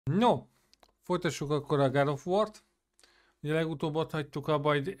No, folytassuk akkor a God of War-t. Ugye legutóbb ott hagytuk abba,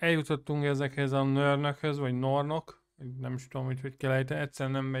 hogy eljutottunk ezekhez a nörnökhöz, vagy nornok. Nem is tudom, hogy kell ejteni.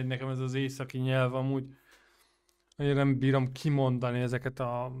 Egyszerűen nem megy nekem ez az északi nyelv amúgy. Annyira nem bírom kimondani ezeket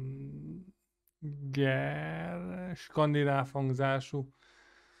a skandináv hangzású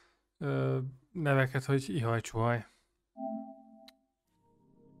neveket, hogy ihaj-csuhaj.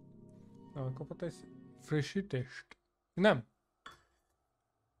 Kapott egy frissítést? Nem.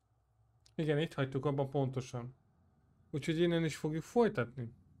 Igen, itt hagytuk abban pontosan. Úgyhogy innen is fogjuk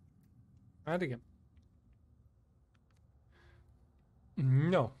folytatni. Hát igen.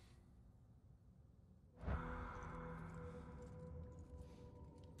 No.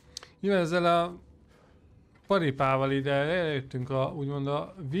 Jó, ezzel a paripával ide eljöttünk úgymond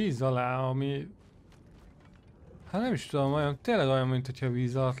a víz alá, ami... Hát nem is tudom, olyan, tényleg olyan, mint hogyha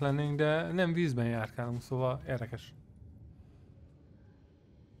víz alatt lennénk, de nem vízben járkálunk, szóval érdekes.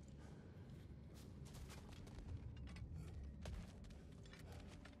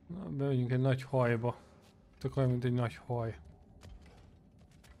 Na, bemegyünk egy nagy hajba. Tök olyan, mint egy nagy haj.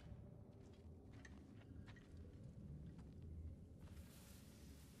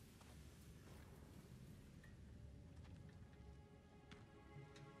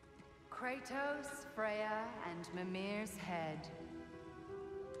 Kratos, Freya, and Mimir's head.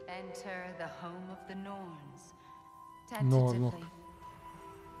 Enter the home of the Norns. Tentatively.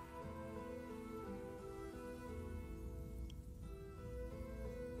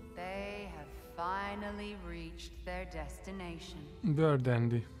 They have finally reached their destination.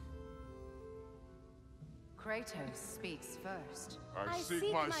 Birdandy. Kratos speaks first. I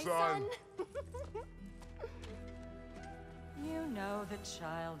seek my son. You know the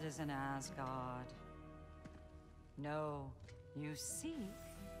child is in Asgard. No, you seek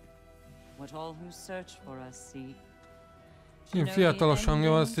what all who search for us seek. Ilyen fiatalos hangja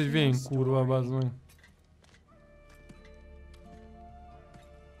van, azt egy vén kurva, bazd meg.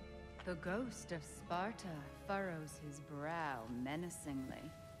 The ghost of Sparta furrows his brow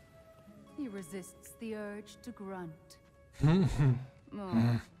menacingly. He resists the urge to grunt.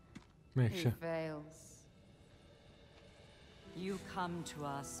 He fails. You come to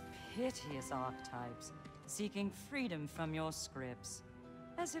us, piteous archetypes, seeking freedom from your scripts,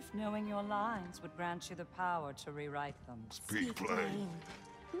 as if knowing your lines would grant you the power to rewrite them. Speak plain.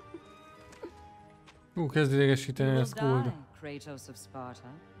 Kezd idegesíteni ezt Gold. Kratos of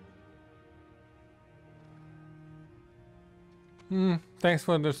Sparta. Thanks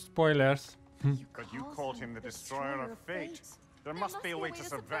for the spoilers. But you called him the destroyer of fate. There must be a way to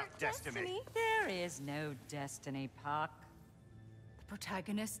subvert destiny. There is no destiny, Puck. The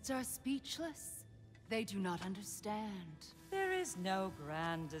protagonists are speechless. They do not understand. There is no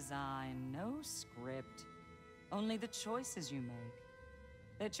grand design, no script. Only the choices you make.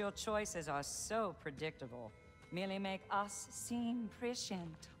 That your choices are so predictable merely make us seem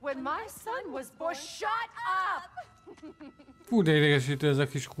prescient. When my son was born, shut up! Fú, de idegesítő ez a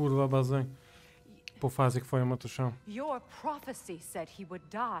kis kurva, bazzeg. Pofázik folyamatosan. Your prophecy said he would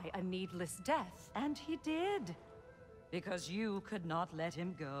die a needless death. And he did. Because you could not let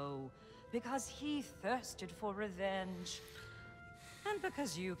him go. Because he thirsted for revenge. And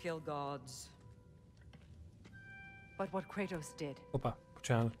because you kill gods. But what Kratos did... Hoppá,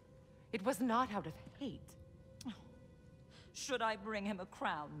 bocsánat. It was not out of hate. Should I bring him a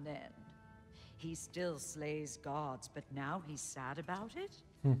crown then? He still slays gods, but now he's sad about it?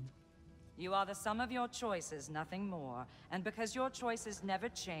 You are the sum of your choices, nothing more. And because your choices never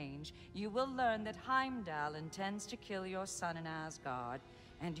change, you will learn that Heimdall intends to kill your son in Asgard,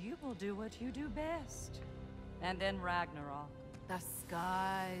 and you will do what you do best. And then Ragnarok. The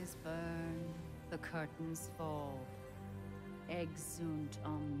skies burn, the curtains fall. Exunt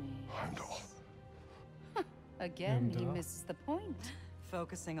omnes. Heimdall. Again, he misses the point.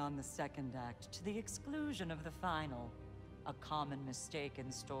 Focusing on the second act to the exclusion of the final. A common mistake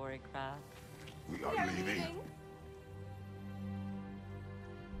in storycraft. We are leaving.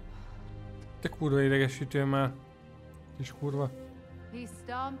 Te kurva idegesítő már. Kis kurva. He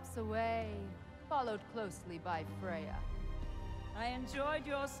stomps away, followed closely by Freya. I enjoyed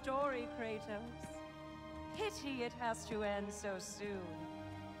your story, Kratos. Pity it has to end so soon.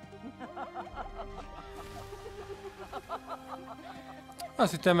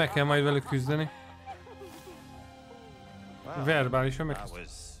 Azt hittem, meg kell majd velük küzdeni. Verbálisan meg. That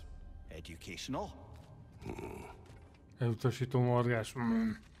was educational. Elutasító morgás.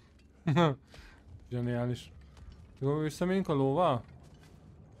 Zseniális. Akkor visszamegyünk a lóval?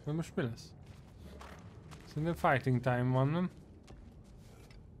 Vagy most mi lesz? Szerintem fighting time van, nem?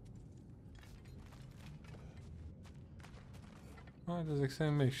 Hát ezek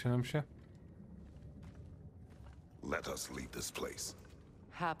szerint mégsem nem se. Let us leave this place.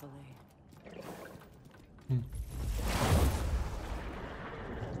 Happily.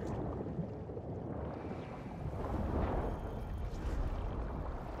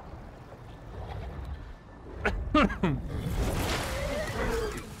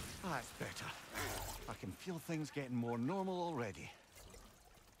 That's better. I can feel things getting more normal already.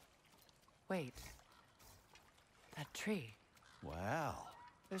 Wait. That tree. Well,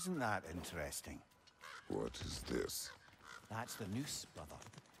 isn't that interesting? What is this? That's the noose, brother.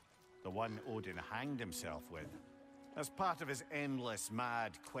 The one Odin hanged himself with. As part of his endless,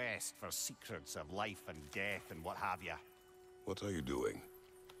 mad quest for secrets of life and death and what have you. What are you doing?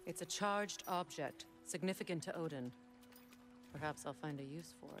 It's a charged object, significant to Odin. Perhaps I'll find a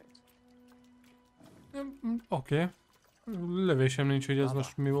use for it. Oké. Lövésem nincs, hogy ez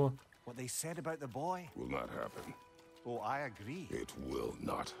most mi volt. What they said about the boy? Will not happen. Oh, I agree. It will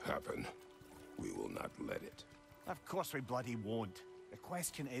not happen. We will not let it. Of course we bloody won't. The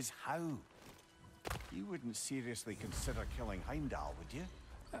question is how. You wouldn't seriously consider killing Heimdall, would you?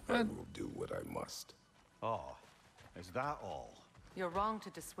 I will do what I must. Oh, is that all? You're wrong to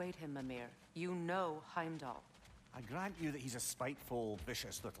dissuade him, Mimir. You know Heimdall. I grant you that he's a spiteful,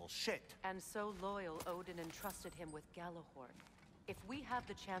 vicious little shit. And so loyal, Odin entrusted him with Gjallarhorn. If we have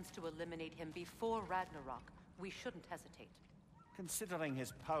the chance to eliminate him before Ragnarok, we shouldn't hesitate. Considering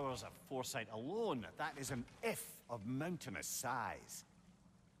his powers of foresight alone, that is an if of mountainous size.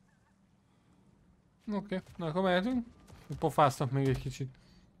 Oké, na akkor mehetünk. Pofáztak még egy kicsit.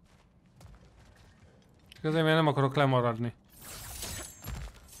 Csak azért, mert nem akarok lemaradni.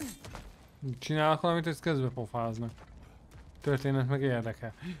 Csinálok valamit, ezt közbe pofáznak. Történet meg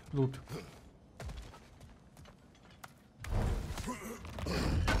érdekel. Loot.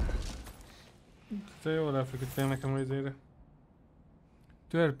 Te jól elfeküdtél nekem az izére.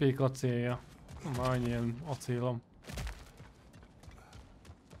 Törpék acélja. Már annyi ilyen acélom.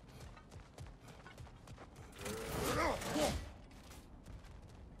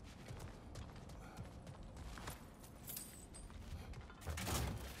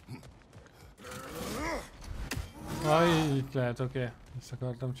 Itt lehet, oké. Ezt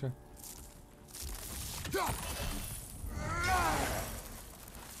akartam csak.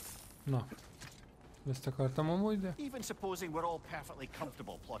 Na. Ezt akartam amúgy, de... Even supposing we're all perfectly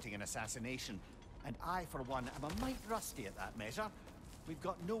comfortable plotting an assassination, and I, for one, am a mite rusty at that measure, we've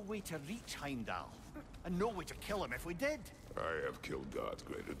got no way to reach Heimdall, and no way to kill him if we did. I have killed gods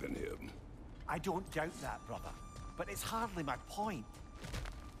greater than him. I don't doubt that, brother, but it's hardly my point.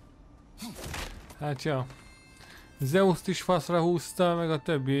 Hát ja. Zeuszt is faszra húzta, meg a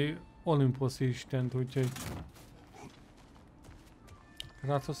többi olimposzi istent, úgyhogy...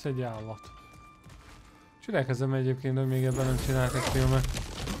 Kratos egy állat. Csodálkozom egyébként, hogy még ebben nem csináltak filmet.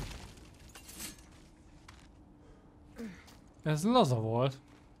 Ez laza volt.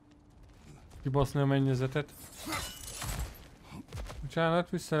 Kibaszni a mennyezetet. Bocsánat,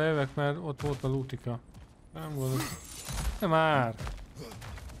 visszalejövek, mert ott volt a lútika. Nem gondolom. Nem már!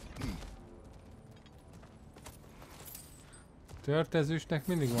 Törtezősnek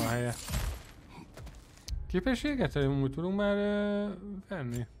mindig van helye. Képességet úgy tudunk már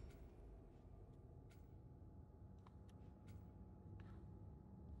venni.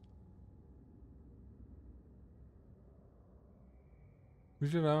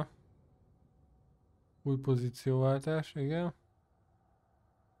 Micsoda? Új pozícióváltás, igen.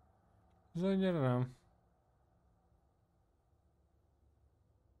 Ez annyira nem.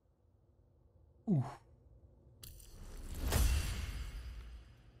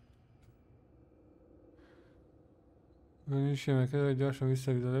 Ön is jönnek el, hogy gyorsan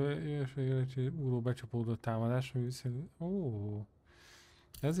visszavitt a levélyes végre, úró becsapódott támadás, hogy visszavitt. Ó,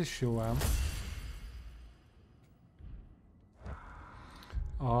 ez is jó ám.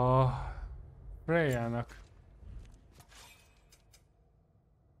 A Freya-nak.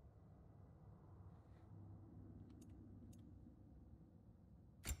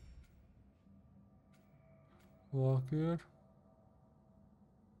 Valkür.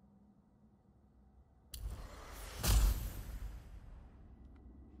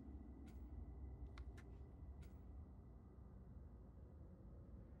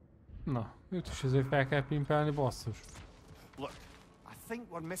 Na, őt is azért fel kell pimpálni, basszus. Look, I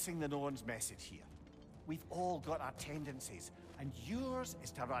think we're missing the Norn's message here. We've all got our tendencies, and yours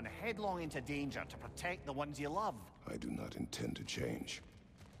is to run headlong into danger to protect the ones you love. I do not intend to change.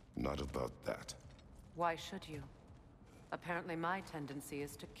 Not about that. Why should you? Apparently my tendency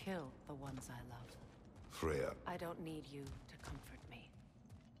is to kill the ones I love. Freya, I don't need you to comfort me.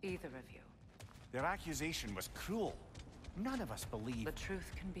 Either of you. Their accusation was cruel. None of us believe. The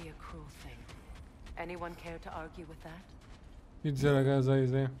truth can be a cruel thing. Anyone care to argue with that? Itt zörög ez a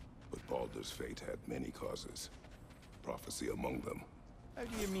izé. But Baldur's fate had many causes. Prophecy among them. How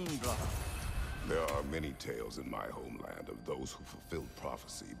do you mean, brother? There are many tales in my homeland of those who fulfilled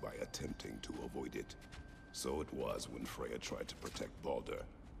prophecy by attempting to avoid it. So it was when Freya tried to protect Baldur,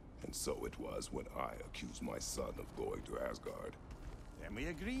 and so it was when I accused my son of going to Asgard. Then we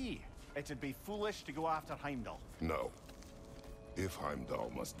agree. It'd be foolish to go after Heimdall. No. If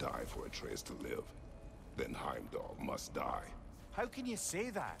Heimdall must die for Atreus to live, then Heimdall must die. How can you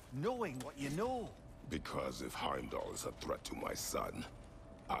say that, knowing what you know? Because if Heimdall is a threat to my son,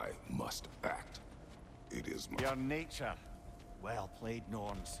 I must act. It is my... Your nature. Well played,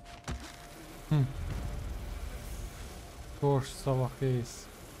 Norns. Kors szava kész.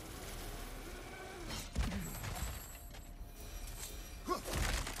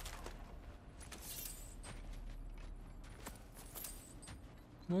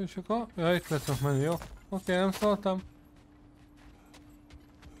 No és akkor... Ja, itt le tudok menni, jó? Oké, nem szóltam.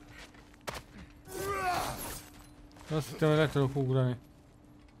 Azt hittem, hogy le tudok ugrani.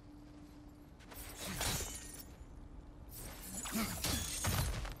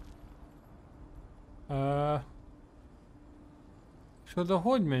 És oda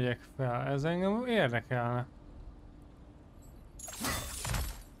hogy megyek fel? Ez engem érdekelne.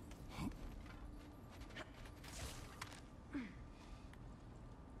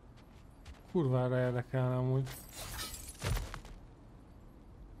 Kurvára érdekelne amúgy.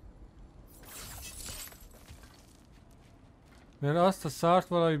 Mert azt a szart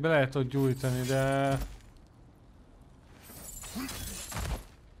valahogy be lehet ott gyújtani, de...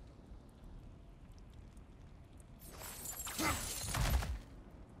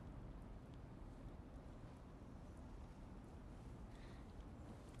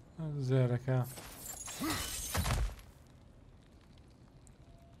 Ez érdekel.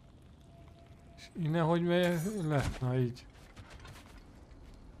 És innen hogy megy le? Na így.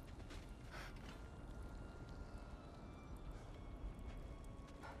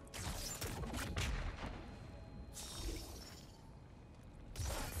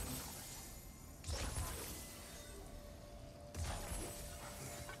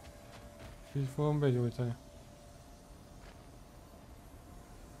 Így fogom begyújtani.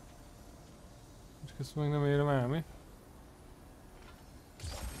 Csak ezt meg nem érem el, mi?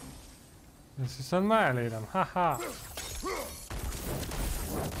 Ezt viszont már elérem, haha!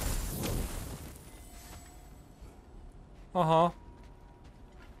 Aha!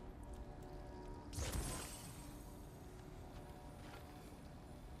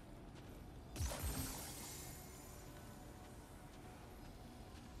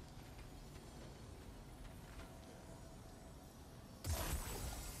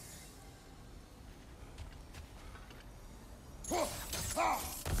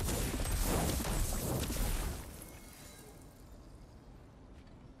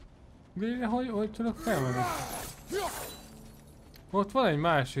 De hogy tudok felmenni? Ott van egy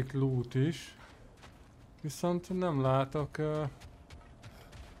másik loot is. Viszont nem látok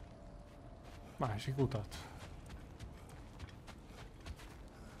másik utat.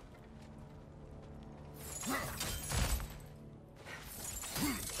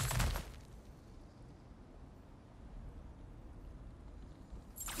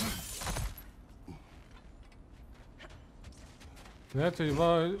 Lehet, hogy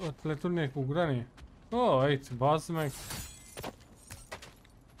valahogy ott le tudnék ugrani? Ó, itt bazd meg!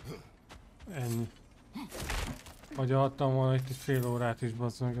 Ennyi. Vagy adtam volna itt egy fél órát is,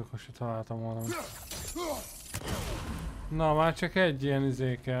 bazd meg, akkor se találtam volna. Na, már csak egy ilyen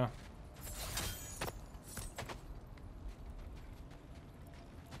izé kell.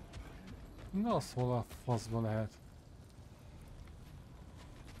 Na, az hol a faszba lehet?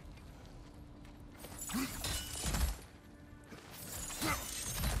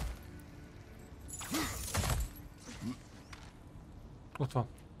 Ott van.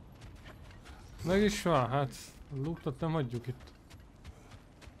 Meg is van, hát a lootot nem hagyjuk itt.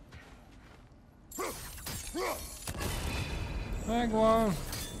 Megvan!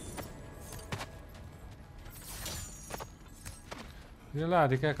 Ugye a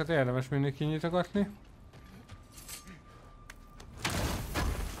ládikákat érdemes mindig kinyitogatni.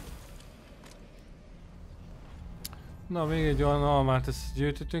 Na, még egy olyan almát ezt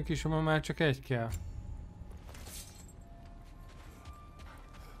gyűjtöttünk is, amely már csak egy kell.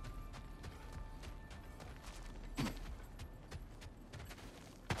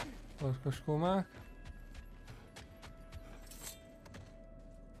 Farkas komák.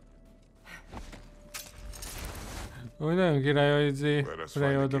 Úgy nagyon király, hogy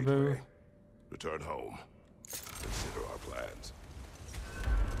Freya oda beül. Return home. Consider our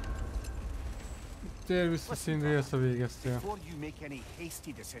Tér vissza Sindri, ezt a végeztél. Before you make any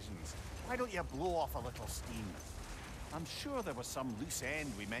hasty decisions, why don't you blow off a little steam? I'm sure there was some loose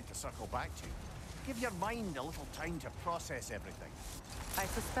end we meant to circle back to. Give your mind a little time to process everything. I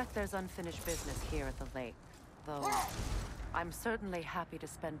suspect there's unfinished business here at the lake, though I'm certainly happy to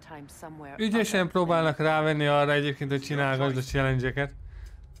spend time somewhere. Ügyesen próbálnak rávenni arra egyébként, hogy csinálgasd a challenge-eket.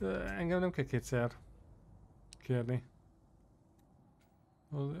 Engem nem kell kétszer kérni.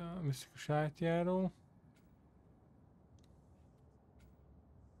 A misztikus átjáró.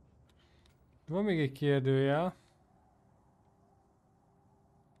 Van még egy kérdőjel.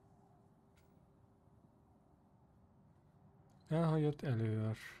 Elhagyott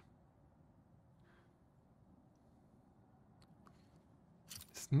előrs.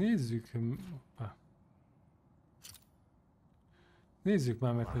 Ezt nézzük. Hoppá. Nézzük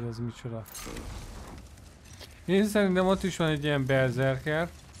már meg, hogy az micsoda. Én szerintem ott is van egy ilyen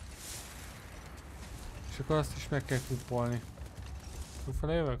berserker. És akkor azt is meg kell kuppolni.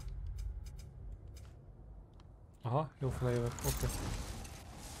 Jófele jövök? Aha, jófele jövök, oké.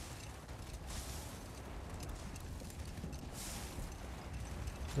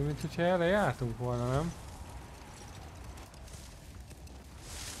 De mint hogyha erre jártunk volna, nem?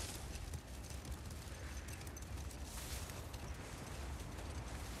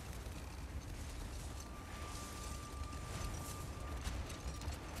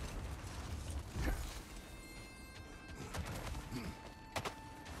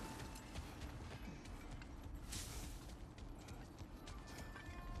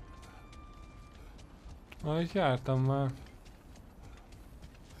 Itt jártam már.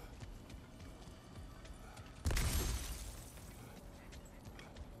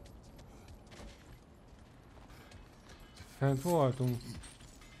 Fent voltunk.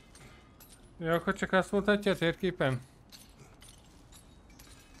 Ja, akkor csak azt mutatja a térképen?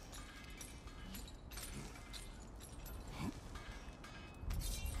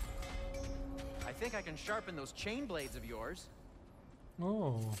 I think I can sharpen those chain blades of yours.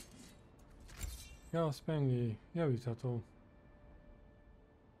 Ó. Ja, az pengé. Javítható.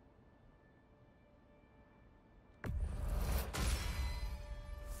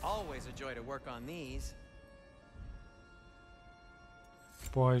 Always a joy to work on these.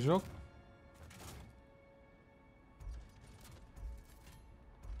 Pajzsok.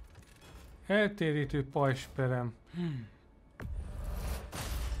 Eltérítő pajzsperem.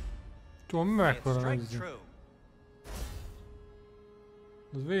 Tudom, mekkora ez?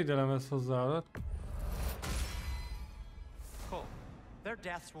 Az védelemhez hozzáadott. Cool. Their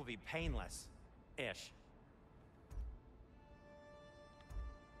deaths will be painless. Ish.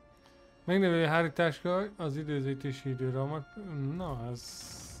 Megnövelő hárításka az időzítési időre. Na,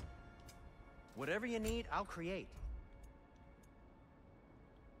 ez... Whatever you need, I'll create.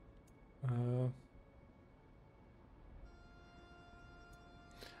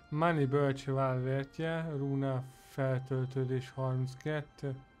 Mani bölcső válvértje, rúna feltöltődés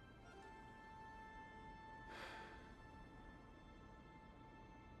 32.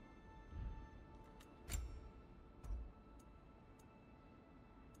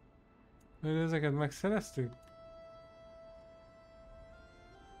 De ezeket megszereztük?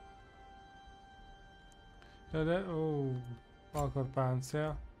 Ja, de ó, akar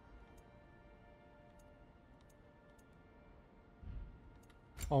páncél.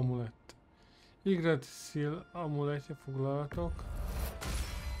 Amulett. Yggdrasil amulettje foglalatok.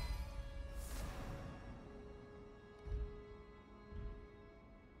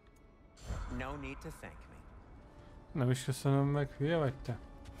 No need to thank me. Nem is köszönöm meg, hülye vagy te?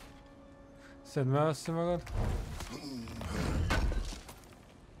 Szedd már össze magad.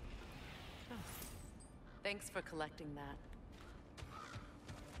 Thanks for collecting that.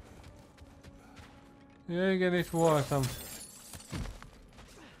 Ja, igen, itt voltam.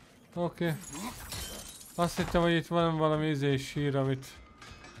 Oké. Azt hittem, hogy itt van valami izés sír, amit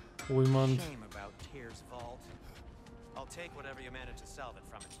úgymond. Shame about Tyr's vault. I'll take whatever you manage to salvage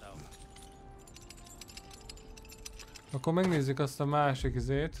from it, though. Akkor megnézzük azt a másik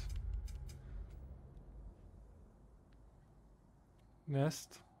izét.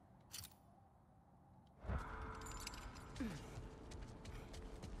 Ezt.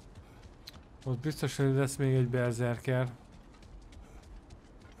 Ott biztos, hogy lesz még egy berserker.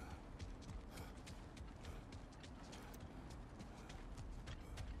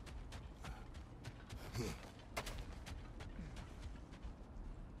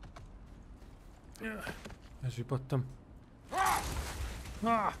 Elzsipottam.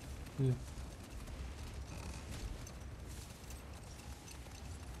 Ah!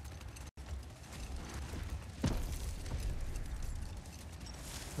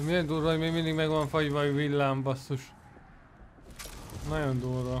 Milyen durva, hogy még mindig meg van fagyva a villám, basszus. Nagyon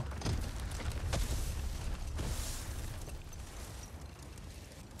durva.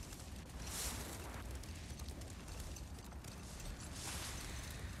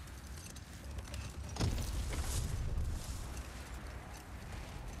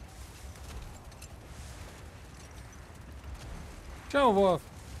 Ciao, Wolf!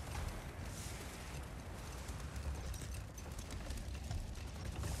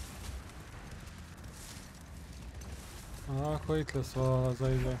 Akkor itt lesz valahol az a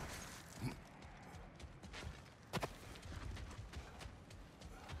ide.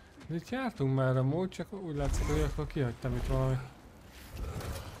 Itt jártunk már a múlt, csak úgy látszik, hogy akkor kihagytam itt valami.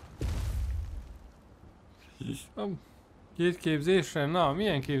 Két képzésre? Na,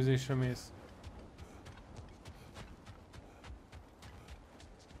 milyen képzésre mész?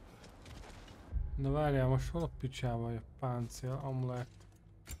 Na várjál, most hol a picsába a páncél, amulett?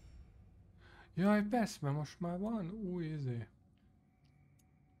 Jaj, persze, mert most már van új izé.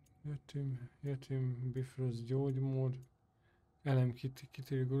 Jöttünk, bifrost gyógymód.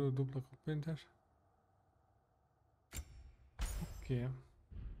 Kitérő gurú, dupla kappintás. Oké.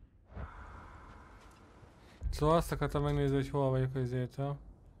 Szóval azt akartam megnézni, hogy hol vagyok az értel.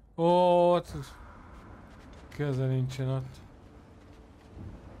 Ó, ott... Köze nincsen ott.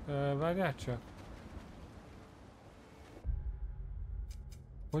 Várjál csak.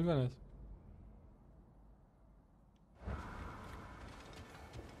 Hogy van ez?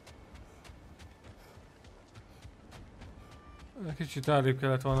 Kicsit arrébb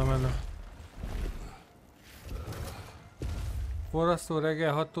kellett volna mennem. Forrasztó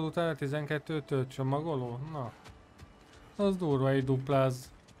reggel 6-tól utána 12-től csomagoló? Na. Az durva, egy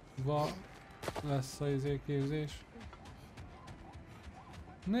duplázva lesz a képzés.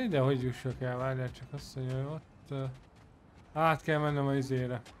 Na ide hogy jussak el, várjál csak azt mondja, hogy ott... át kell mennem a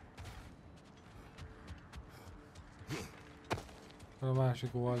izére. A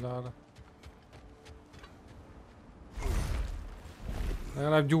másik oldalra.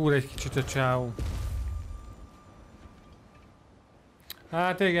 Legalább gyúr egy kicsit a csávó.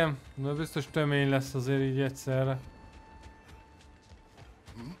 Hát igen, de biztos tömény lesz azért így egyszerre.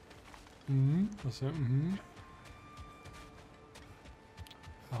 Azt mondja,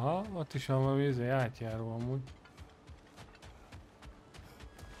 Aha, ott is van valami izé átjáró amúgy.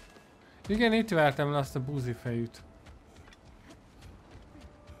 Igen, itt vertem le azt a búzifejűt.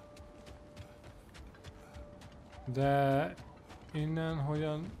 De... innen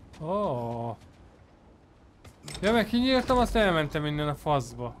hogyan... Oh. Ja, meg kinyírtam, azt elmentem innen a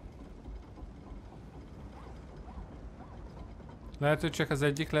faszba. Lehet, hogy csak az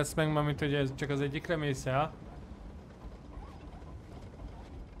egyik lesz meg, mármint hogy ez csak az egyikre mész el.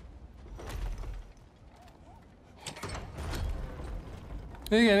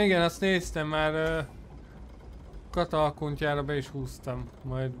 Igen, azt néztem már. Kata alkontjára be is húztam.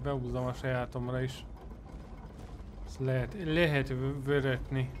 Majd behúzom a sajátomra is. Ezt lehet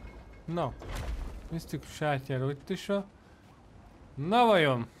vörötni. Na. Néztük sátjára itt is a... Na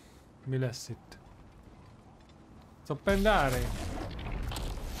vajon? Mi lesz itt? Szoppendári?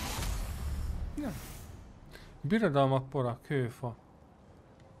 Ja. Birodalmak pora, kőfa.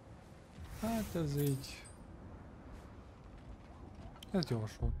 Hát ez így... Ez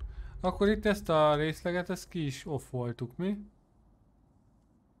gyors volt. Akkor itt ezt a részleget, ezt ki is off voltuk, mi?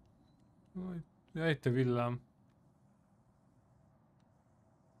 Ja, itt a villám.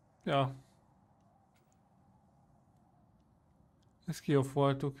 Ja. Ezt ki off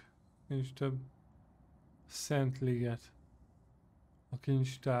voltuk. Nincs több. Szent liget. A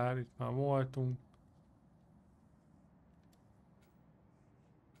kincstár, itt már voltunk.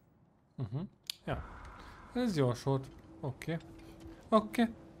 Ja. Ez gyors volt. Oké.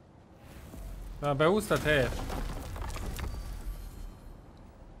 Na, beúsztad helyes?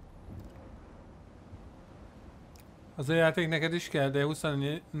 Az a játék neked is kell, de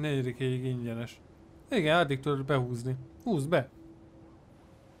 24-ig ingyenes. Igen, addig tudod behúzni. Húzd be!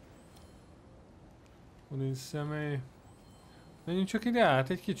 Nincs személy. Menjünk csak ide át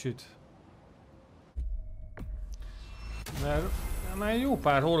egy kicsit. Mert már jó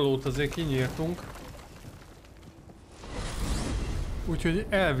pár hollót azért kinyírtunk. Úgyhogy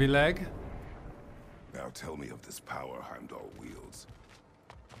elvileg... Now tell me of this power Heimdall wields.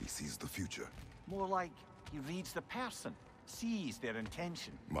 He sees the future. More like he reads the person, sees their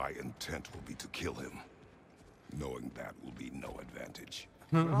intention. My intent will be to kill him. Knowing that will be no advantage.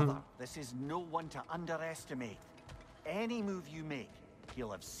 Brother, this is no one to underestimate. Any move you make,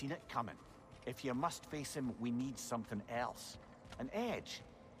 he'll have seen it coming. If you must face him, we need something else. An edge.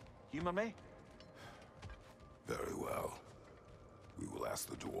 Humor me? Very well. We will ask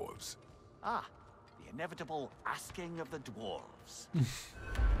the dwarves. Ah, the inevitable asking of the dwarves.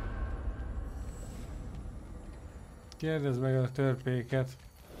 Kérdezd meg a törpéket.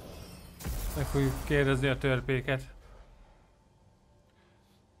 Meg fogjuk kérdezni a törpéket.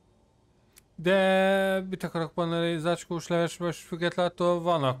 De mit akarok mondani, zacskós leves most függetlenül attól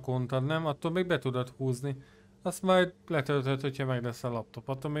vannak kontad, nem? Attól még be tudod húzni. Azt majd letöltöd, hogyha meg lesz a laptop.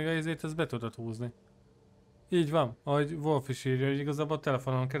 Attól még a izét ezt be tudod húzni. Így van, ahogy Wolf is írja, hogy igazából a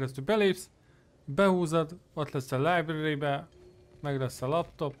telefonon keresztül belépsz, behúzod, ott lesz a library-be, meg lesz a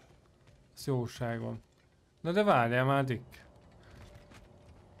laptop. Ez jóság van. Na de várjál már, Dick.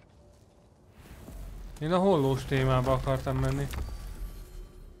 Én a hollós témába akartam menni.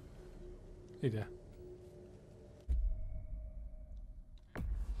 Ide.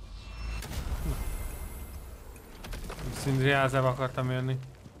 Szindriázába akartam jönni.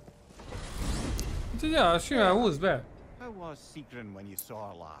 Úgyhogy ja, simán húzd be. How was Sigrun when you saw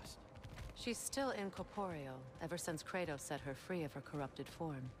her last? She's still incorporeal, ever since Kratos set her free of her corrupted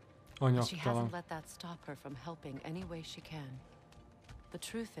form. But she Anyagtalan. hasn't let that stop her from helping any way she can. The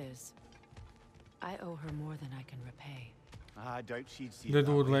truth is, I owe her more than I can repay. I doubt she'd see De it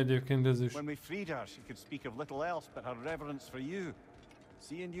that durva way. egyébként ez is. When we freed her, she could speak of little else but her reverence for you.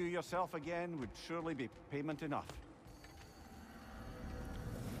 Seeing you yourself again would surely be payment enough.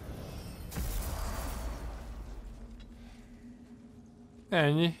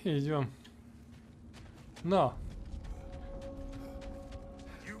 Ennyi, így van. Na.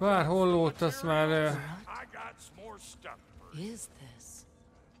 Vár hollót, azt már... Is this?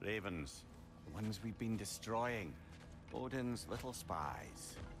 Ravens, the ones we've been destroying. Odin's little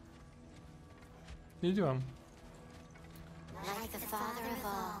spies. Így van. Like the father of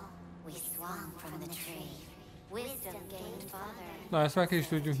all, we swung from the tree. Wisdom gained father. Na, ezt már ki is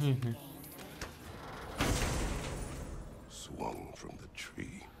tudjuk nyitni. Swung from the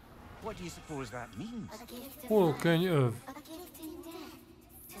tree. What do you suppose that means? A gift of Holokönyv. a gift in death.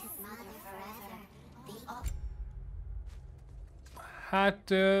 To smother forever the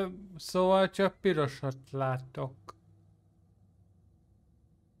Hát, szóval csak pirosat láttok.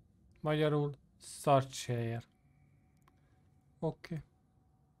 Magyarul szart se ér. Oké.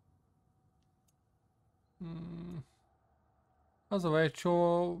 Az a baj, egy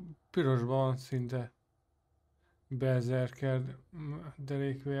csomó pirosban van szinte. Berserker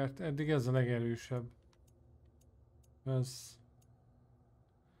derékvért. Eddig ez a legerősebb. Ez...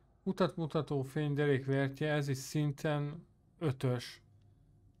 Mutató fény derékvertje, ez is szinten 5-ös.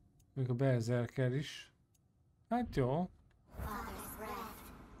 Még a Berserker is. Hát jó. father's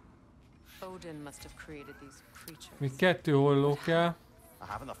breath. Odin must have created these creatures. Még 2 holló kell. I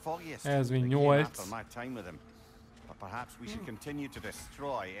haven't the foggiest. Ez még They came 8. after my time with him. But perhaps we should continue to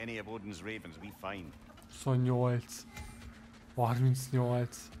destroy any of Odin's ravens we find. 28.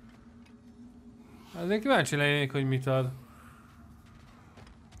 38. Azért kíváncsi lennék, hogy mit ad.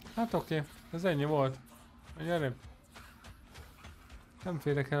 Hát oké, ez ennyi volt. Gyere. Nem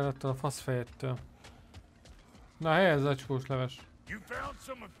férek el attól a faszfejettől. Na, helyez zacskós leves. You found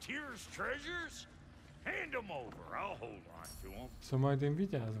some of Tyr's treasures? Hand them over. I'll hold on to them. Szóval majd én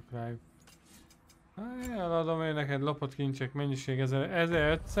vigyázok rájuk. Hát, eladom én neked lopott kincsek mennyiség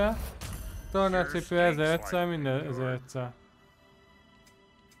 1500. Tornacipő 1500, minden 1500.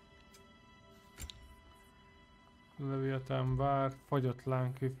 Leviatán bár, fagyott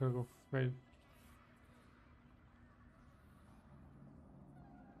lánkifragok fegy.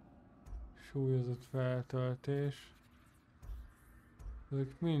 Súlyozott feltöltés.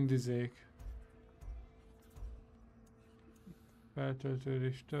 Ezek mind izék.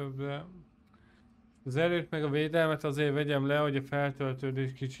 Feltöltődés több, de... Az erőt meg a védelmet azért vegyem le, hogy a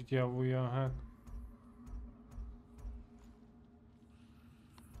feltöltődés kicsit javuljon, hát.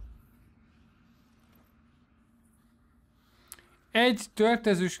 Egy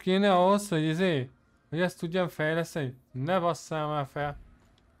törtezős kéne ahhoz, hogy ezt tudjam fejleszteni. Ne basszál már fel.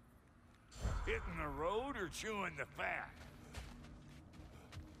 Hitting the road or chewing the fat?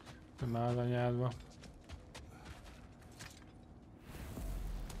 Te már az anyádba.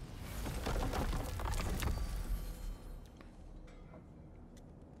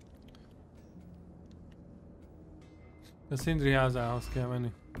 A Sindri házához kell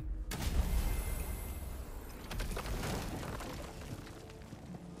menni.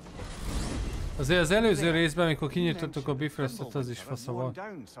 Azért az előző részben, amikor kinyitottuk a Bifrostot, az is fasza volt.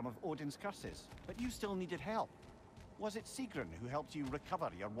 Down some of Odin's curses, but you still needed help. Was it Sigrun who helped you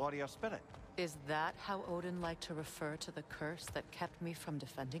recover your warrior spirit? Is that how Odin liked to refer to the curse that kept me from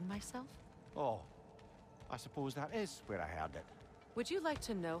defending myself? Oh, I suppose that is where I heard it. Would you like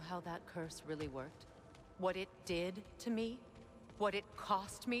to know how that curse really worked? What it did to me? What it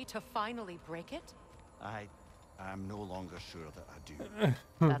cost me to finally break it? I'm no longer sure that I do.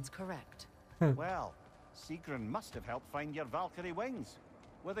 That's correct. Well, Sigrun must have helped find your Valkyrie wings.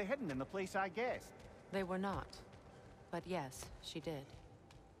 Were they hidden in the place I guessed? They were not. But yes, she did.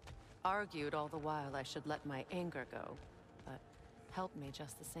 Argued all the while I should let my anger go, but helped me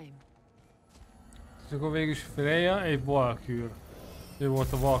just the same. És akkor végül is Freya egy valkűr. Ő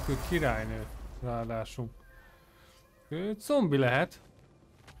volt a valkűr királynő, ráadásul. Ő zombi lehet.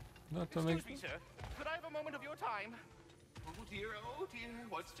 Na, még... Excuse me, sir. Could I have a moment of your time? Oh dear,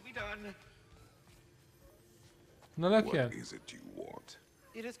 what's to be done? Na, lökjel. What is it you want?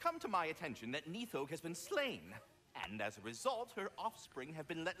 It has come to my attention that Nithog has been slain, and as a result, her offspring have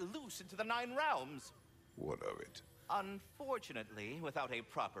been let loose into the Nine Realms. What of it? Unfortunately, without a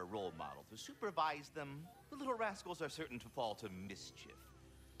proper role model to supervise them, the little rascals are certain to fall to mischief.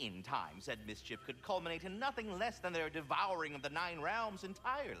 In time, said mischief could culminate in nothing less than their devouring of the Nine Realms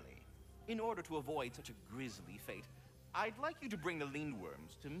entirely. In order to avoid such a grisly fate, I'd like you to bring the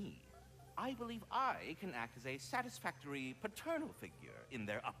Lindworms to me. I believe I can act as a satisfactory paternal figure in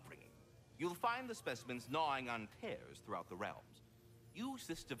their upbringing. You'll find the specimens gnawing on tears throughout the realms. Use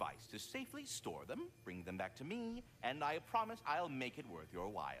this device to safely store them, bring them back to me, and I promise I'll make it worth your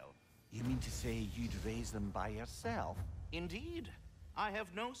while. You mean to say you'd raise them by yourself? Indeed. I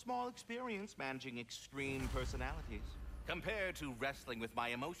have no small experience managing extreme personalities. Compared to wrestling with my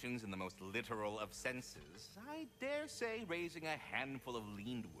emotions in the most literal of senses, I dare say raising a handful of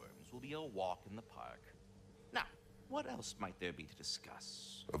Lindworms will be a walk in the park. Now, what else might there be to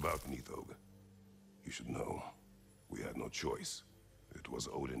discuss? About Nithog. You should know. We had no choice. It was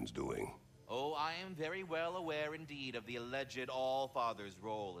Odin's doing. Oh, I am very well aware indeed of the alleged All-Father's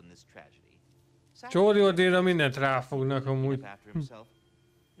role in this tragedy. Csóri Odinra mindent ráfognak amúgy. After himself.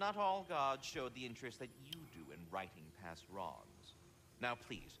 Not all gods showed the interest that you do in righting past wrongs. Now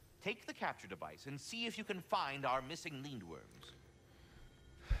please, take the capture device and see if you can find our missing Lindworms.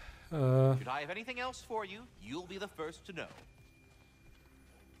 Should I have anything else for you, you'll be the first to know.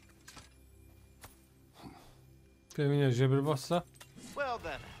 Mindjárt zsebre bassza. Well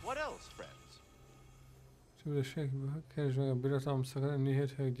then, what else, friends? Csúrösségből keresd meg a birodalom szakadni,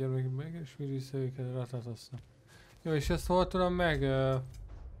 héthelyek gyermekek meg, és mi vissza őket ratatoszna. Jó, és ezt hol tudom meg?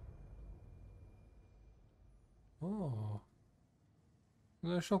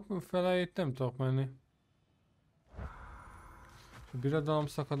 De sok fele itt nem tudok menni. A birodalom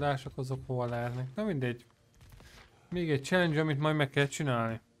szakadások azok hol lehetnek? Na mindegy. Még egy challenge, amit majd meg kell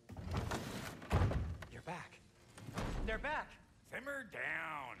csinálni. You're back. They're back. Simmer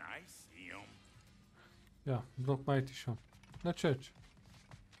down, I see 'em. Ja, Brock már itt is van. Na csöcs.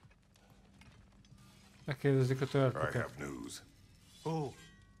 Megkérdezik a I törpöket. have news. Oh.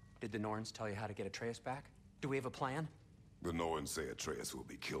 Did the Norns tell you how to get Atreus back? Do we have a plan? The Norns say Atreus will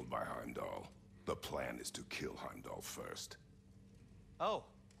be killed by Heimdall. The plan is to kill Heimdall first. Oh,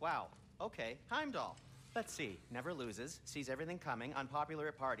 wow. Okay, Heimdall. Let's see. Never loses, sees everything coming, unpopular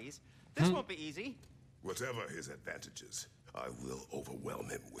at parties. This won't be easy. Whatever his advantages, I will overwhelm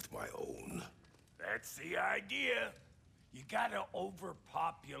him with my own. That's the idea. You gotta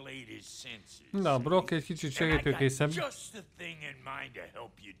overpopulate his senses. Na, Brock egy kicsit segítőkészebb. Just the thing in mind to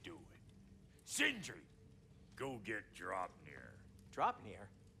help you do it. Sindri, go get Draupnir. Draupnir?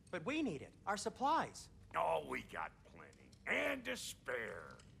 But we need it. Our supplies. Oh, we got plenty. And to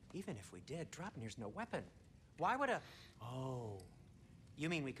spare. Even if we did, Draupnir's no weapon. Why would a... Oh. You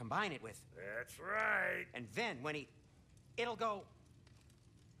mean we combine it with... That's right. And then when he... It'll go...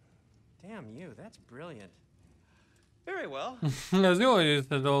 Damn you, that's brilliant. Very well. Ez jó, hogy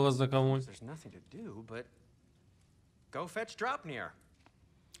összedolgoznak amúgy. There's nothing to do, but... Go fetch Draupnir.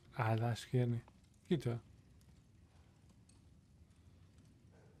 Állást kérni. Kitől?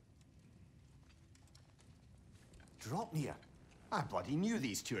 Draupnir? I bloody knew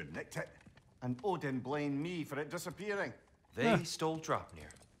these two had nicked it. And Odin blamed me for it disappearing. They stole Draupnir.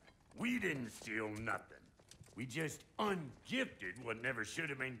 We didn't steal nothing. We just ungifted what never should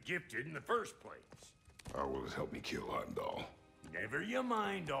have been gifted in the first place. How will it help me kill Heimdall? Never you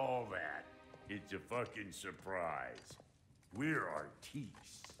mind all that. It's a fucking surprise. We're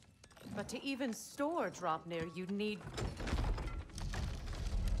artistes. But to even store Draupnir, you'd need...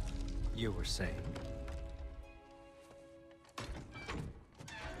 You were saying?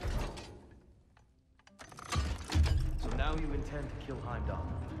 So now you intend to kill Heimdall.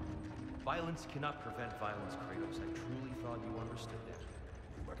 Violence cannot prevent violence, Kratos. I truly thought you understood that.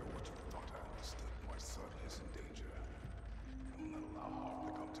 No matter what you thought I understood, my son is in danger. I will not allow harm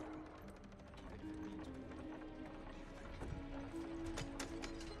to come to him.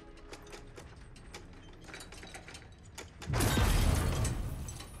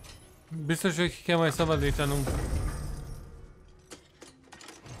 Biztos, hogy ki kell majd szabadítanunk.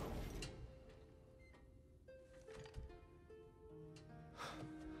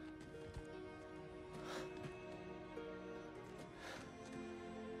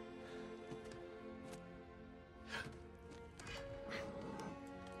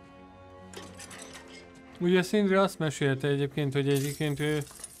 Ugye Sindri azt mesélte egyébként, hogy egyébként ő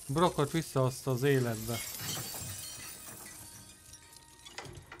Brockot visszahozta az életbe.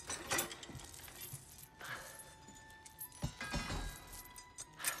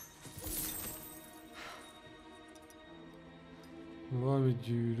 Valami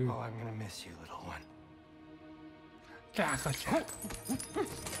gyűrű. Oh, I'm gonna miss you, little one. Kákatya.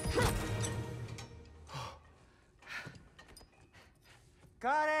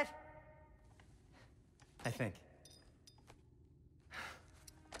 Got it! I think.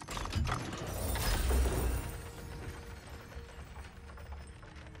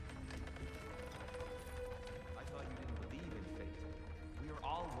 I thought you didn't believe in fate. We were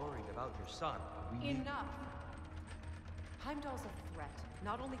all worried about your son. We Enough! Heimdall's a threat,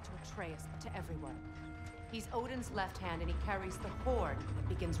 not only to Atreus, but to everyone. He's Odin's left hand, and he carries the horde that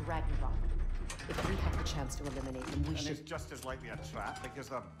begins Ragnarok. If we have the chance to eliminate him, we And should... it's just as likely a trap because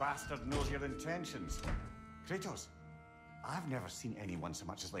the bastard knows your intentions. Kratos, I've never seen anyone so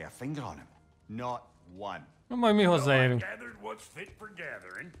much as lay a finger on him. Not one. Na majd mi hozzáérünk. Gathered what's fit for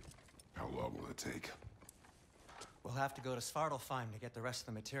gathering. How long will it take? We'll have to go to Svartalfheim to get the rest of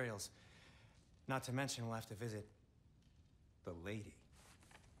the materials. Not to mention we'll have to visit the lady.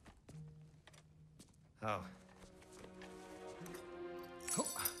 Oh. Oh.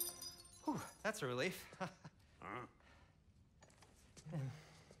 Whew, that's a relief. Huh?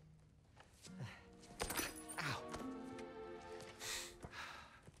 Ow.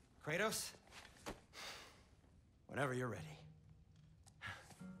 Kratos? Whenever you're ready.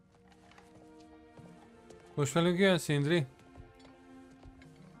 Most velünk jön Sindri?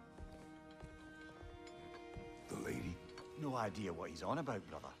 The lady? No idea what he's on about,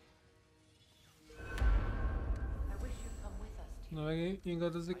 brother. I wish you'd come with us. Na meg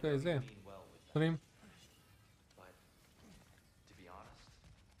ingadozik a izé? Prim? But to be honest,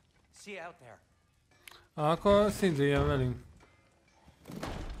 See you out there. Akkor Sindri jön velünk.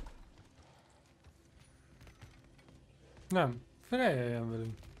 Nem, Freya jön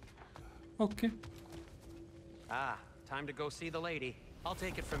velünk. Oké. Ah, time to go see the lady. I'll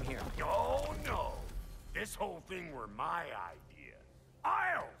take it from here. Oh, no. This whole thing were my idea.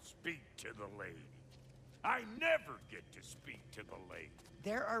 I'll speak to the lady. I never get to speak to the lady.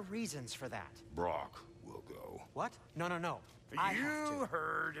 There are reasons for that. Brock will go. What? No, no, no. I have You to.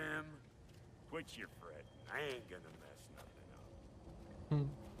 heard him. Quit your fretting. I ain't gonna mess nothing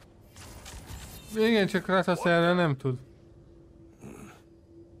up. Igen, csak Kratos erre nem tud.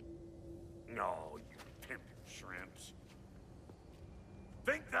 No, you pimpin' shrimps.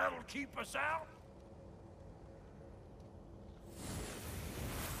 Think that'll keep us out?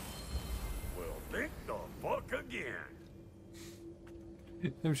 Well, think the fuck again.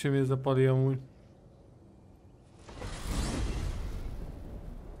 Nem semmi ez a pali amúgy.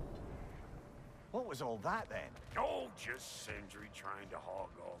 What was all that then? Oh, just Sindri trying to hog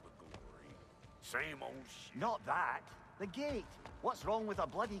all the glory. Same old shit. Not that. The gate. What's wrong with a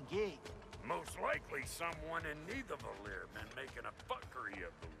bloody gate? Most likely someone in Nidavellir been making a fuckery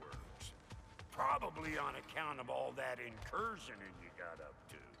of the works. Probably on account of all that incursioning you got up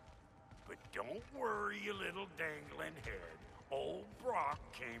to. But don't worry, you little dangling head. Old Brock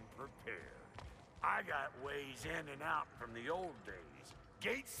came prepared. I got ways in and out from the old days.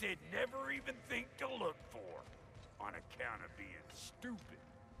 Gates they'd never even think to look for. On account of being stupid.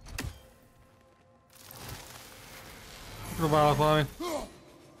 Próbálok valamit.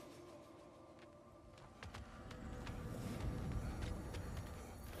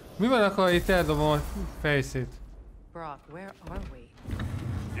 Mi van akkor, ha itt eldobom a fejszét? Brock, where are we?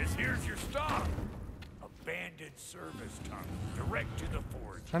 This here's your stop. Abandoned service tunnel, direct to the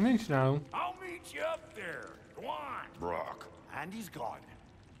forge. Hát nincs nálunk. I'll meet you up there. Go on. Brock, And he's gone.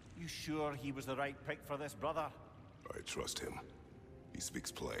 You sure he was the right pick for this, brother? I trust him. He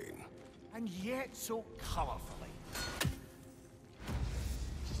speaks plain. And yet so colorfully.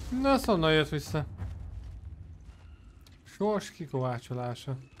 Na, azt onnan jött vissza. Sors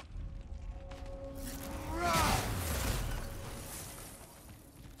kikovácsolása.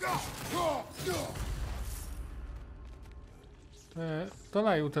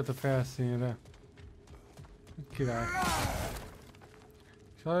 Találj utat a felszínre. Király.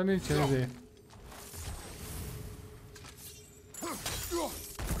 És arra nincsen izé.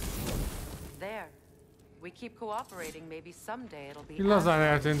 There. We keep cooperating, maybe someday it'll be. Lazán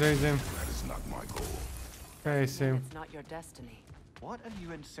eltűnt egy izém. That is not my goal. Fejszém. It's not your destiny. What are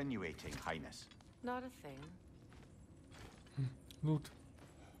you insinuating, Highness? Not a thing. Loot.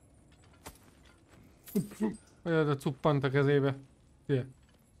 Olyan a cuppant a kezébe. Fie.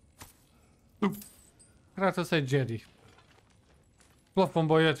 Hát az egy Jedi.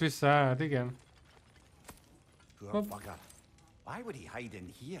 Plafonból jött vissza, hát igen. Poor bugger. Why would he hide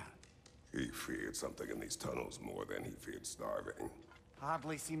in here? He feared something in these tunnels more than he feared starving.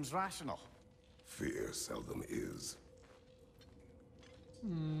 Hardly seems rational. Fear seldom is.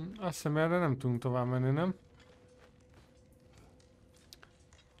 Azt hiszem erre nem tudunk tovább menni, nem?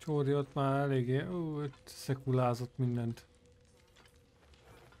 Csóri ott már eléggé... itt szekulázott mindent.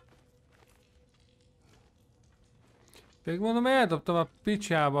 Még mondom, eldobtam a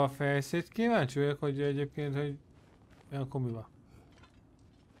picsába a fejszét. Kíváncsi vagyok, hogy egyébként, hogy... akkor mi van?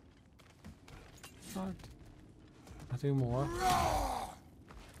 Hát én mór.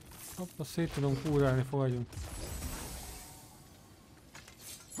 Hopp, azt szét tudunk kúrálni, fogadjunk.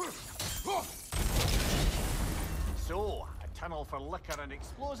 So, a tunnel for liquor and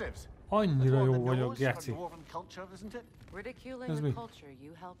explosives. Annyira jó vagyok, geci. Ridiculing the culture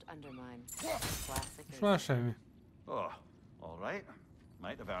you helped undermine. Classic. Most már semmi. Oh, all right.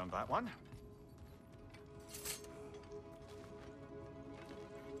 Might have earned that one.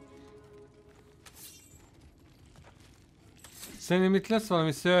 Szerintem itt lesz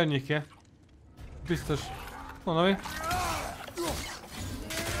valami szörnyike. Biztos. Mondom, mi?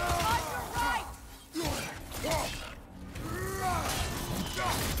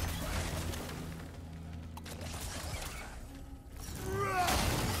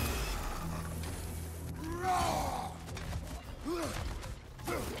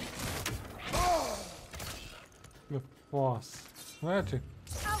 Fasz. Lehetsék?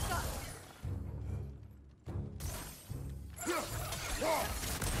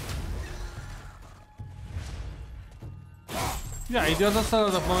 Ja, így az a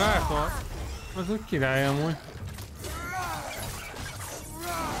szaladok magától. Az úgy király amúgy.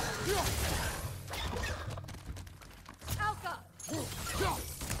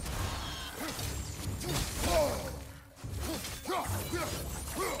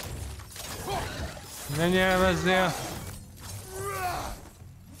 Ne nyelvezzél!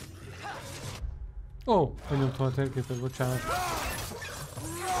 Ó, benyomtam a térképet, bocsánat.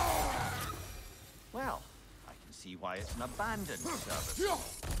 Well, I can see why it's an abandoned service.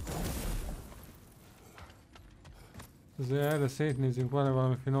 Azért erre szétnézzünk, van-e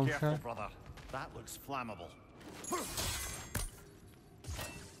valami finomság? Careful, brother. That looks flammable.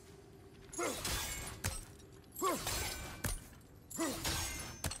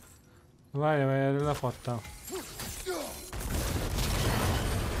 Várjál, mert erről lefattam.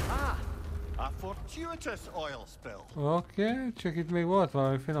 A fortuitous oil spill. Oké, csak itt még volt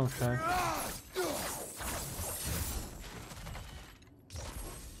valami finomság.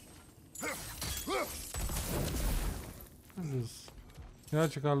 Ez az. Ja,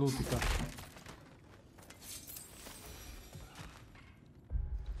 csak a lootika.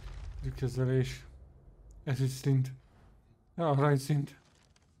 Kezelés. Ez is szint. Ja, aranyszint.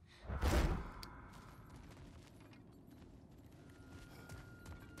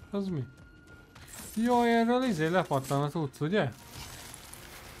 Az mi? Jó, erről izé lepattan az utc, ugye?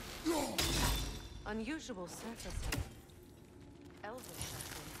 Unusual surface. Elvish.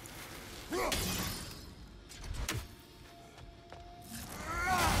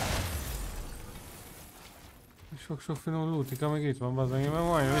 Sok-sok finom lootika, meg itt van bazdmeg, mert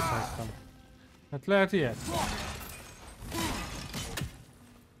majdnem visszahagytam. Hát lehet ilyet?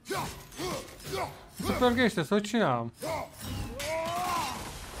 A pörgést ezt hogy csinálom?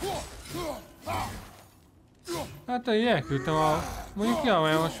 Hát így elküldtem a... Mondjuk ja,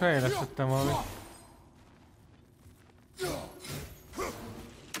 mert most fejlesztettem valami.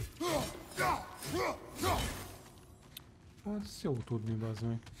 Hát ezt jó tudni, bazd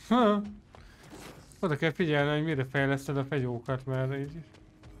meg. Oda kell figyelni, hogy mire fejleszted a fegyókat, mert így...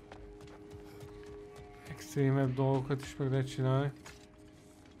 extrémebb dolgokat is meg lehet csinálni.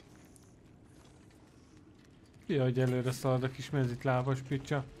 Fia, hogy előre szalad a kis mezitlábas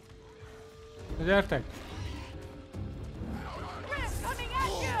picsa. Na gyertek!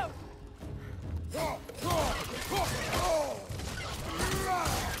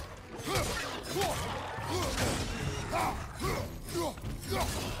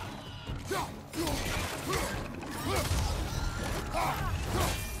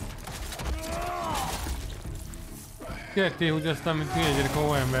 Ketté húgyoztam, mint hülye gyerek a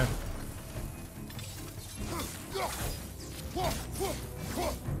hóember.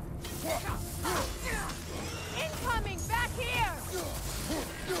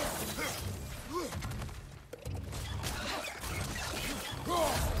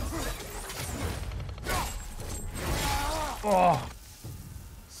 Oh!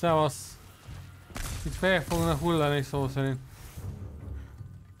 Szevasz! Itt fel fognak hullani szó szerint.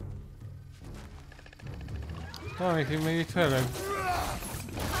 Valamikig még itt felreg.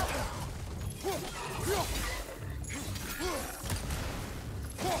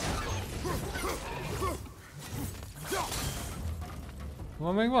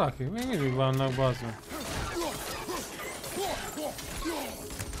 Van még valaki? Még mindig vannak, bazd meg.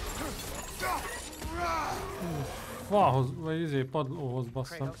 Falhoz, vagy padlóhoz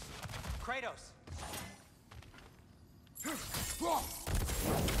basszam. Kratos!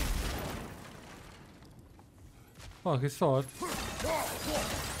 Valaki szólt.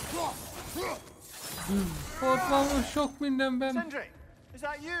 Ott van most sok mindenben. Sindri, is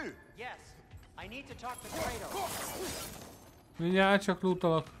that you? Yes, I need to talk to Kratos. Mindjárt csak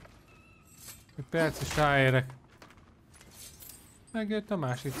lootalok. Egy perc is ráérek. Megjött a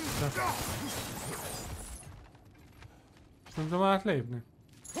másik vissza. Nem tudom átlépni.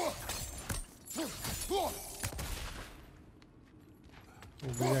 Ó,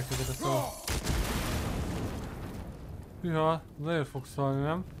 bírják ezeket a szavak. Hűha, azért fog szólni,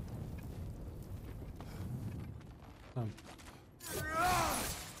 nem? Nem.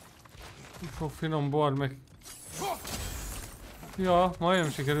 Úgy fog finom bord meg. Ja,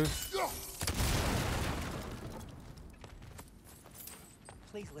 majdnem sikerült.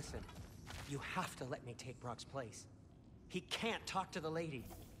 Please listen. You have to let me take Brock's place. He can't talk to the lady.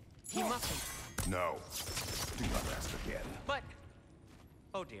 He mustn't. No. Do not ask again. But...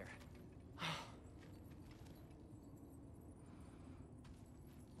 Oh dear.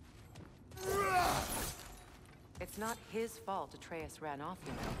 It's not his fault Atreus ran off,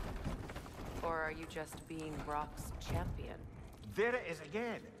 you know. Or are you just being Brock's champion? There it is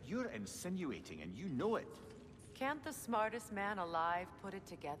again. You're insinuating and you know it. Can't the smartest man alive put it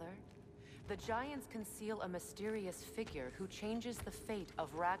together? The giants conceal a mysterious figure who changes the fate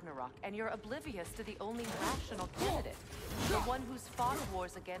of Ragnarok, and you're oblivious to the only rational candidate. The one who's fought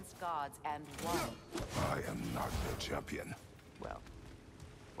wars against gods and won. I am not the champion. Well,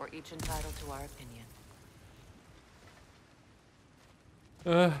 we're each entitled to our opinion.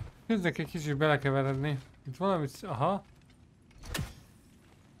 Kezdek egy kicsit belekeveredni. Itt valamit... Aha.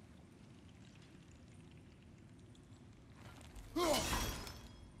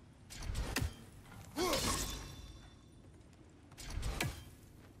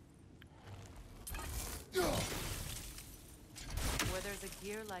 Where there's a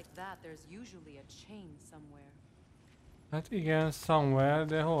gear like that, there's usually a chain somewhere. Hát igen, somewhere,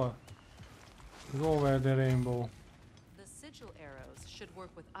 de hol? Over the rainbow. The sigil arrows should work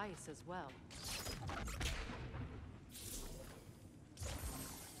with ice as well.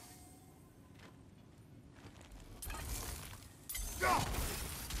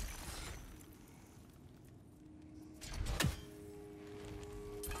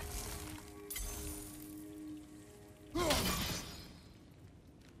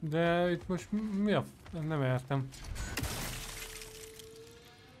 De itt most mi a... Nem értem.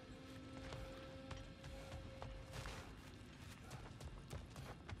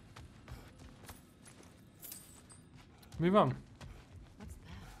 Mi van?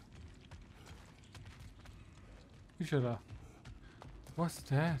 Micsoda? What's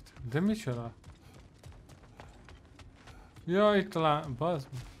that? De micsoda? Ja, itt talán... Bazd.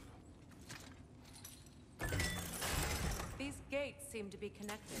 These gates seem to be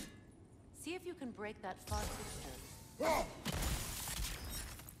connected. See if you can break that fog fixture.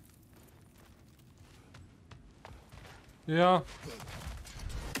 Ja.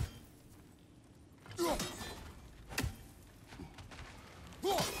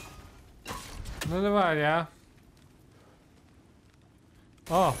 Na de várjál.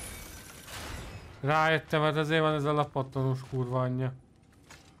 Ah. Rájöttem, hát azért van ez a lapattanós kurva anyja.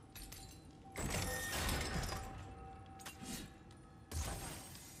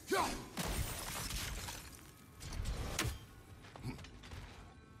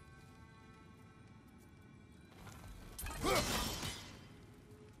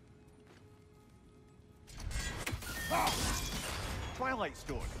 Twilight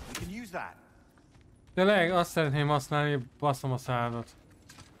Stone. We can use that. Tényleg azt szeretném használni, baszom a szádat.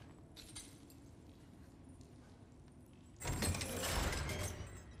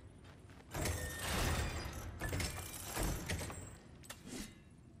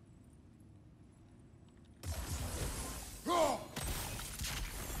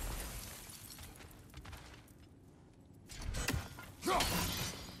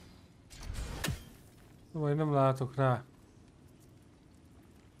 Vagy nem látok rá.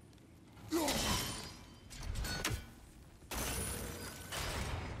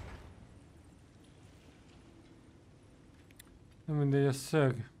 Nem mindegy a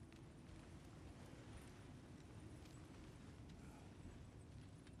szög.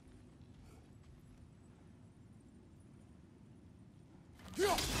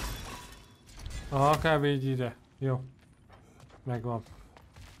 Aha, kb. Így ide. Jó. Megvan.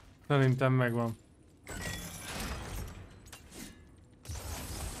 Szerintem megvan.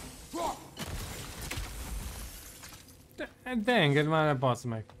 De engedd már ne bassz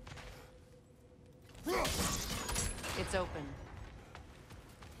meg. It's open.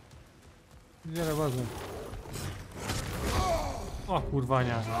 Gyere bassz meg. A kurva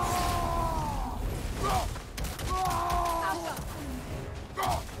anyád.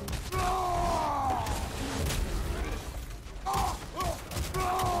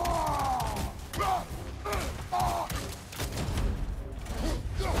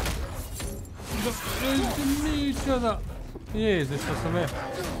 Micsoda! Jézus, azt mondom,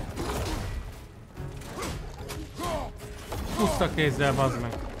 puszta kézzel, bazd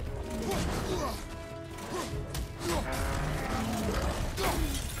meg!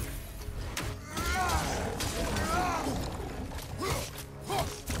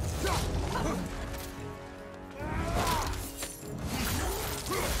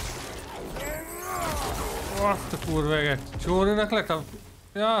 Azt a kurva eget! Csórinak lettem?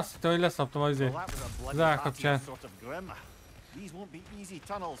 Ja, azt hittem, hogy leszaptam azért. Az állkapcsán. These won't be easy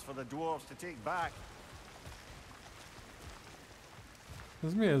tunnels for the dwarves to take back.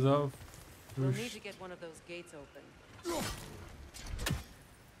 Ez mi ez a... We'll need to get one of those gates open.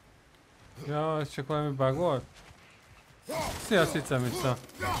 Ja, ez csak valami bug volt? Szia, Cicemica!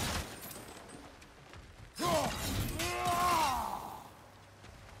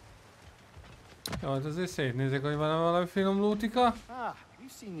 Jó, hát azért szétnézek, hogy van-e valami finom lootika. Ah,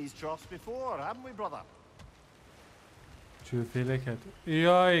 we've seen these troughs before, haven't we, brother? Csőféléket?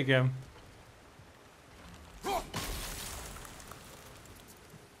 Ja, igen.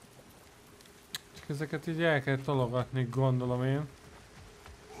 Csak ezeket így el kell tologatni, gondolom én.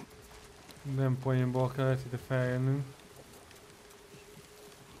 Nem poénból kellett ide feljönnünk.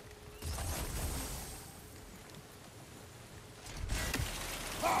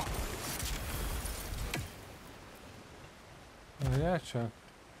 Várjál csak.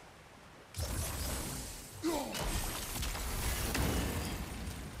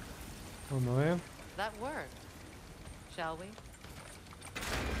 Mondom én. That worked. Shall we?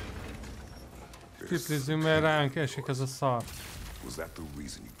 Tiplizzünk, mert ránk esik ez a szar. Was that the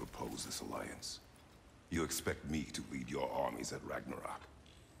reason you proposed this alliance? You expect me to lead your armies at Ragnarok?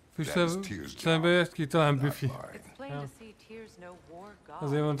 Szembe jött ki, talán Büfi. It's plain to see Tyr's no war god.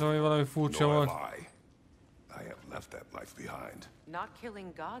 Azért mondtam, hogy valami furcsa Nor volt. am I. I have left that life behind. Not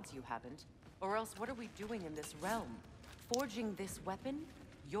killing gods, you haven't. Or else what are we doing in this realm? Forging this weapon?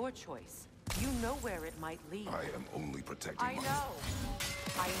 Your choice. You know where it might lead. I am only protecting I know.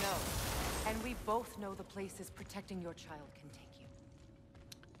 I know. And we both know the places protecting your child can take you.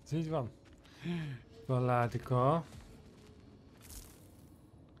 Ez így van. Van látika.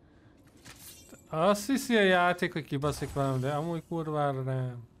 Azt hiszi a játék, hogy kibaszik velem, de amúgy kurvára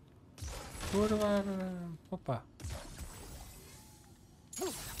nem. Kurvára nem. Hoppá.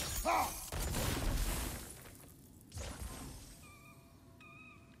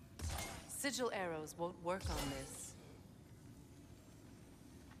 Sigil arrows won't work on this.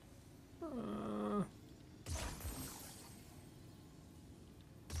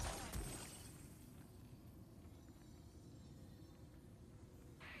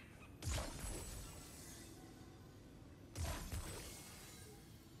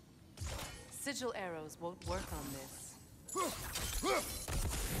 Sigil arrows won't work on this.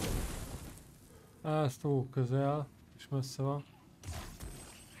 Ez túl közel, és messze van.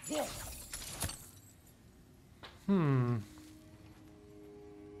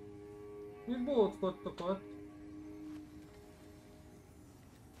 Mi bóckodtok ott?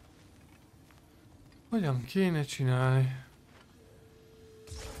 Hogyan kéne csinálni?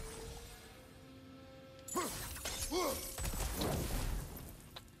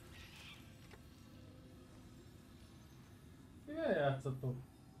 Mivel játszatok?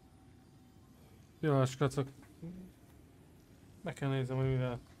 Jó, skacok. Meg kell nézem, hogy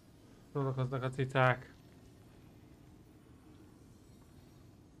mivel próbálkoznak a citák.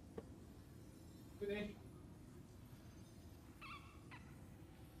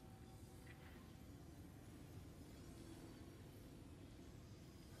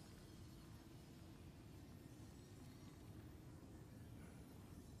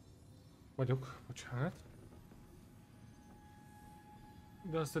 Vagyok, bocsánat.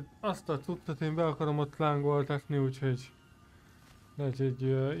 De azt a tudtat én be akarom ott lángoltatni, úgyhogy lehet, hogy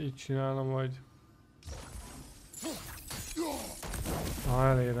így csinálom majd. Ha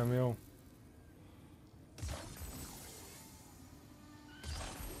elérem, jó.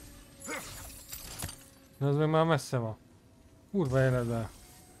 De az még már messze van. Kurva életben.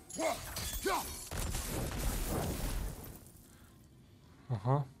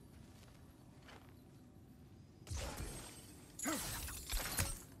 Aha.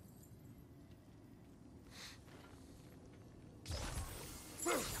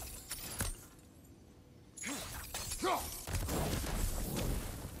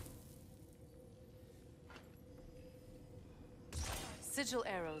 Sigil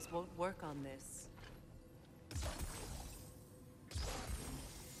arrows won't work on this.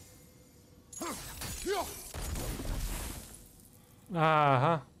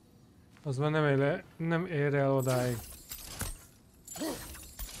 Áha. Az már nem ér el odáig.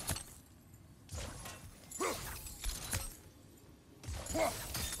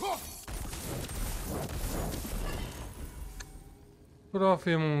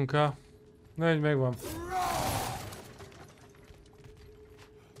 Profi munka. Na, így megvan.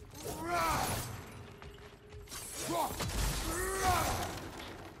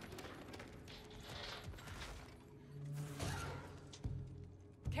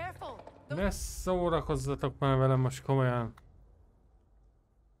 Ne szórakozzatok már velem most komolyan.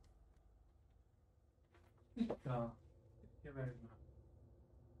 Ja.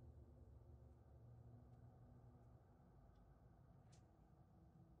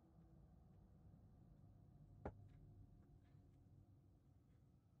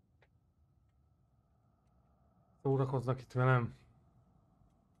 Szórakoznak itt velem.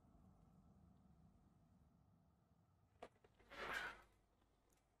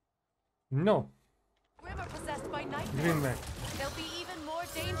 No. Grim are possessed by nightmares. Grimmek. They'll be even more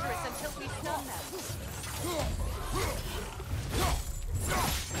dangerous until we stun them.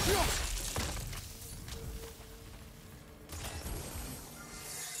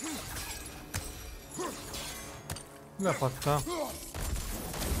 Lepadta.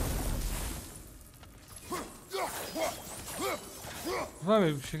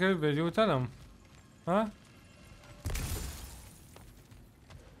 Valami sikerült begyújtanom? Ha?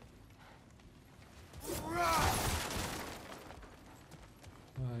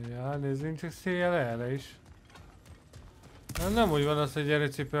 Várjál, nézzünk csak széjjel erre is. Nem úgy van az, hogy gyere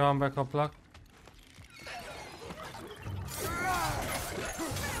cipőhan bekaplak.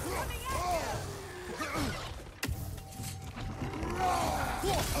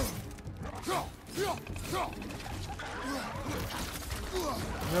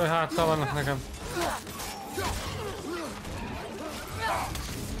 Jaj, háttal vannak nekem.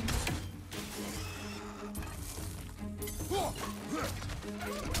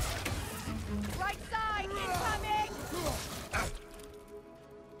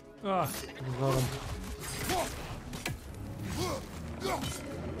 Ah, zarom.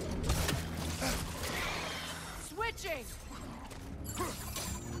 Switching.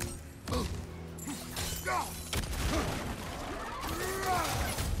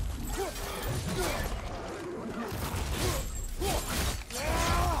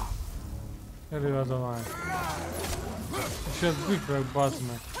 Elő az a lány. És ez bütyvök, bazd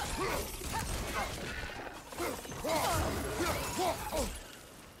meg.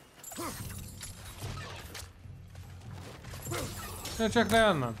 Ne csak ne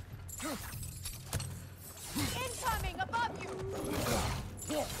onnan.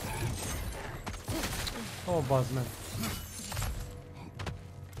 Ó, bazd meg.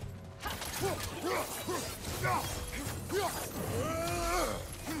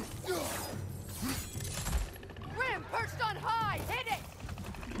 Grim perched on high. Hit it.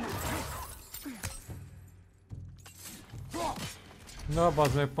 Na,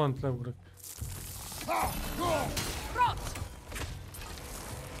 bazd meg, pont leugrok.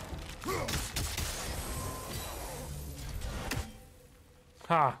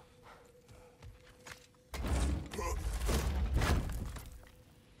 Ha!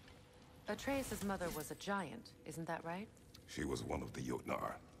 Atreus' mother was a giant, isn't that right? She was one of the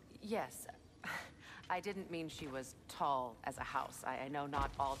Jotnar. Yes. I didn't mean she was tall as a house. I know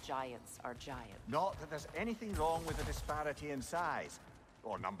not all giants are giant. Not that there's anything wrong with the disparity in size.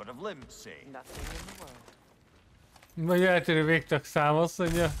 Or number of limbs, say. Nothing in the world. Vagy eltérő végtag szám, azt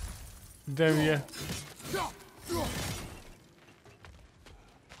mondja. De milyen.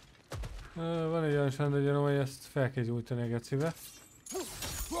 Van egy olyan sandagyanom, hogy ezt fel kell gyújtani a gecibe.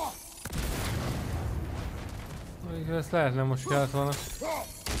 Mondjuk ezt lehetne most kellett volna.